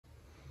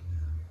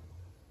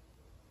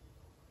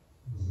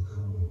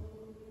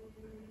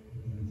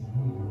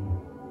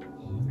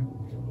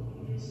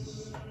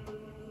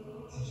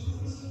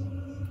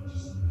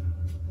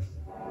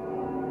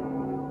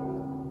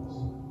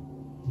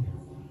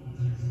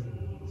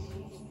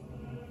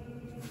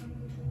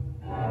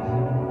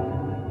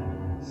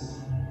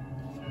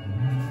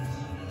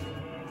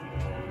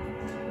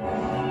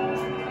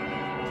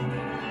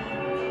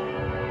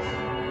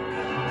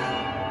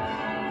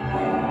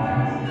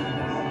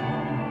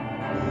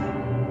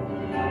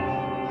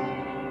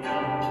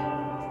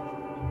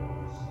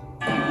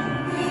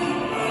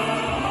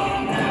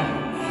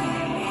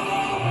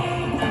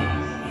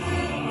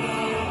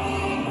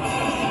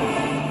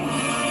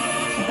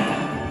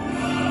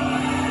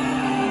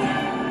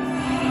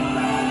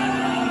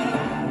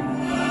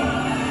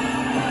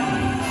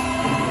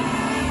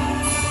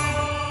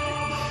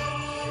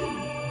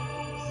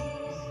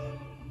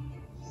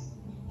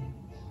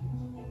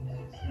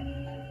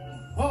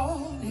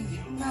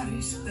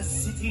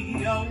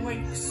he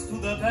awakes to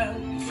the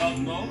bells of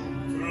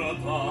Notre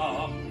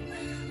Dame.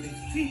 They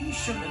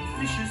fish and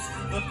fishes,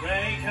 the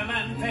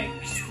brakeman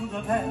bakes to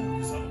the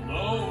bells of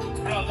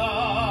Notre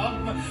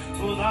Dame,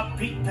 to the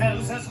big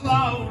bells as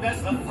loud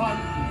as the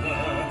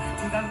thunder,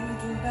 to the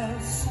little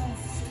bells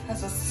soft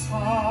as a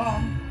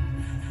psalm.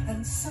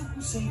 And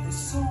some say the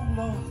soul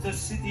of the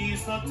city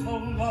is the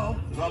toll of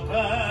the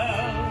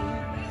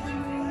bells.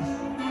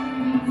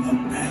 The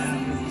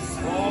bells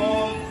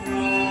of Notre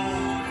Dame.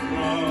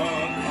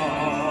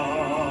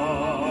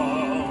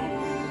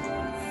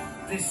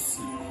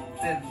 Listen,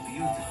 they're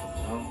beautiful,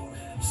 no?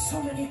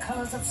 So many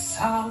colors of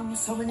sound,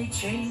 so many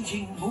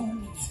changing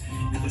moods.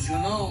 Because you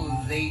know,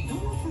 they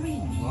don't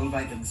ring all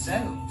by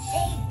themselves.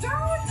 They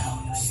don't?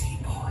 No, you silly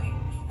boy.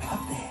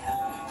 Up there,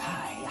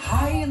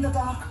 high in the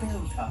dark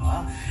bell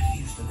tower,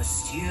 is the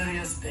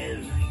mysterious bell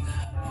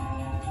ringer.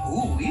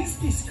 Who is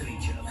this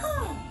creature?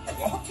 Who?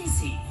 What is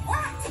he?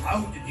 What?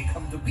 How did he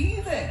come to be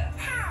there?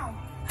 How?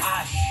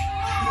 Hush!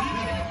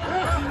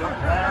 Look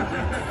round.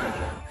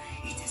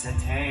 It is a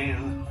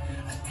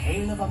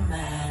tale of a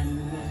man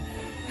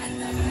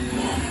and of a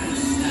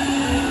monster.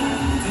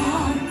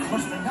 Dark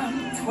was the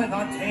night when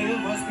our tale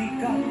was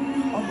begun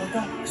on the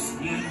docks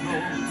near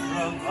Notre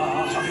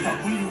Dame. Shut it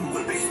up, will you?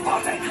 We'll be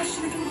spotted! Hush,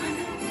 little one.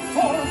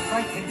 Four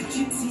frightened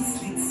gypsies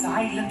slid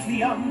silently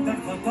under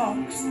the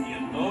docks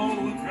near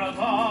Notre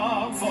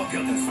Dame. For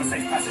guilders for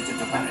safe passage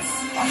into Paris.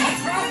 A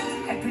trap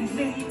had been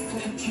laid for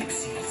the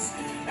gypsies,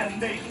 and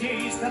they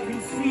gazed up in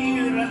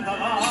fear and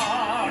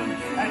alarm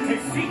at a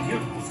figure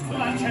whose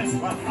clutches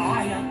were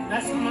iron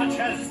as much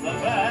as the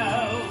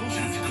bells.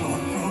 Judge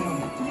Claude Frollo,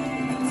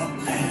 the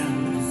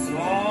bells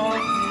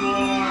of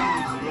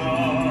Notre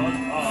Dame.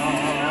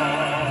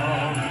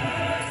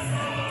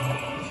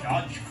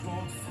 Judge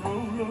Claude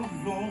Frollo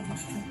longed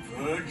to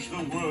purge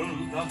the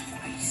world of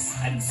vice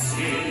and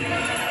sin,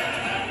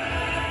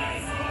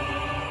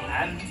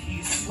 and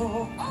he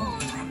saw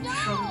corruption.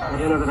 I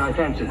don't know that I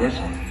fancy this.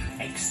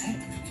 Except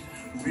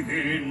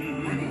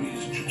within. Bring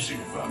these gypsy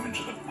vermin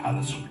to the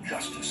Palace of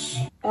Justice.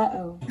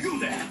 Uh-oh. You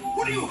there!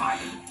 What are you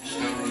hiding?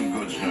 Stolen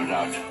goods, no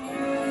doubt.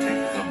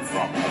 Take them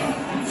from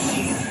her.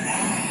 She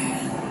ran.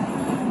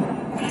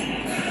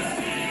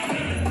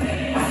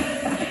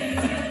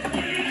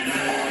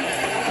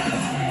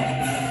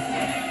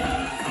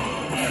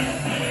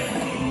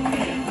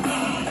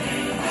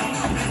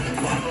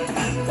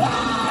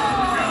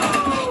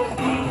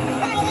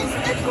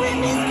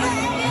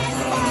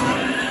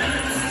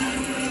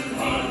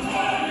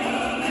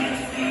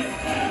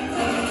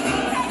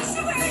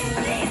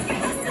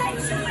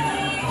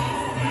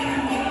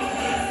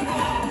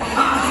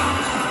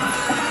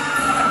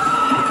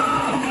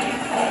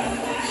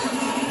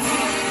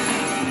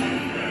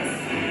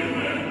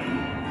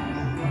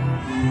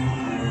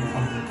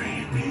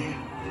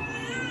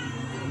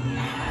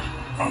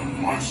 A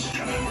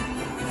monster.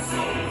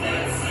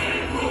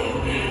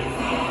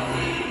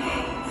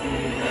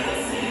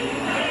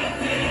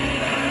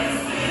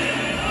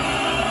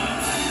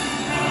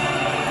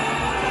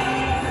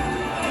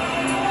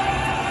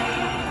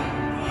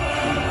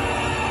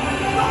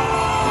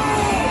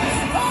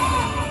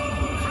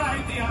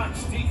 Cried the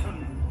Archdeacon.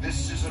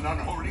 This is an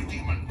unholy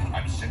demon.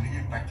 I'm sending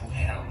it back to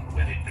hell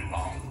where it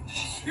belongs.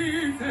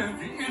 See there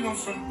the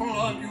innocent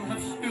blood you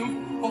have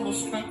spilled on the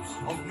steps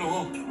of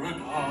Notre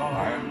Dame.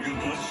 I am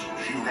guiltless.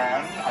 She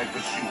ran, I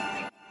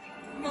pursued.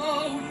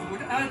 Now you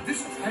would add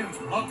this child's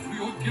blood to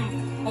your guilt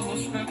on the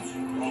steps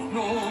of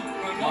Notre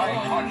Dame. My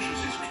conscience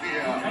is You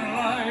clear. can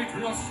lie to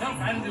yourself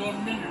and your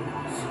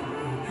minions.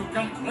 You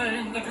can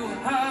claim that you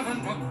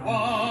haven't a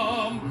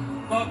qualm,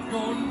 but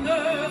you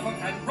never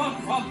can run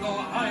from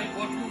nor hide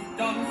what you've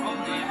done from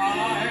the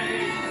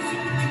eyes.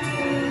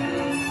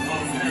 The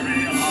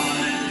very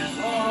eyes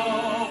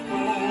of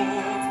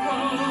Notre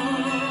Dame.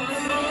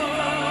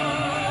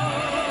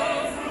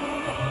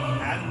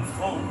 And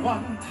for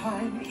one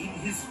time in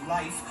his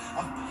life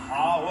of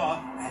power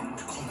and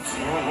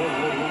control,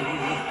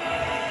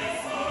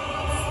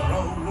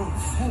 Frollo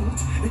felt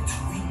a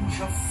twinge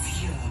of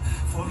fear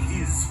for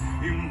his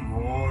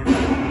immortal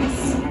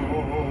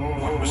soul.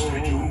 What must I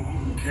do?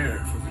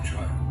 Care for the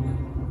child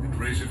and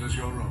raise it as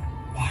your own.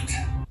 What?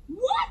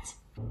 What?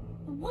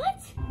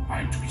 What?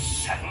 I'm to be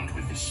saddled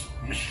with this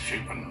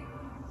misshapen.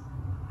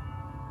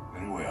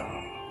 Very well.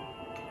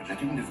 But let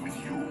him live with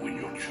you in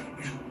your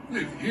church.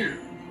 Live here?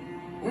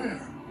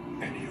 Where?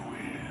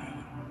 Anywhere.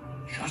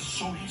 Just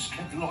so he's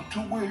kept locked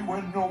away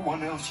where no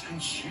one else can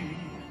see.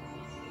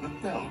 The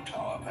bell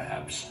tower,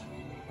 perhaps.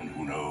 And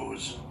who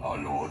knows, our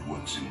Lord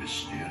works in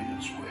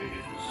mysterious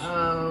ways.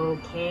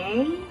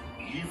 Okay.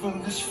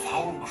 Even this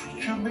foul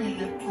creature may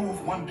yet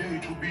prove one day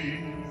to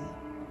be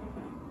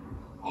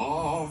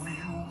of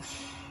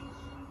use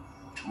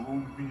to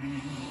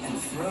me. And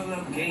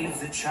Frollo gave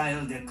the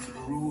child a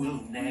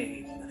cruel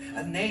name,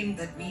 a name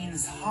that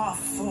means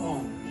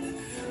half-formed,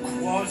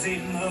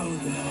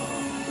 Quasimodo.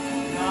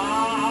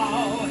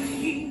 Now,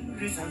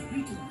 here is a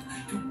riddle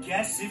to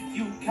guess if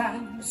you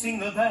can sing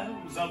the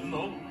bells of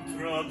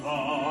Notre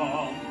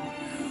Dame.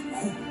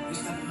 Who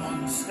is the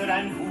monster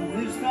and who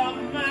is the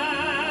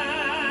man?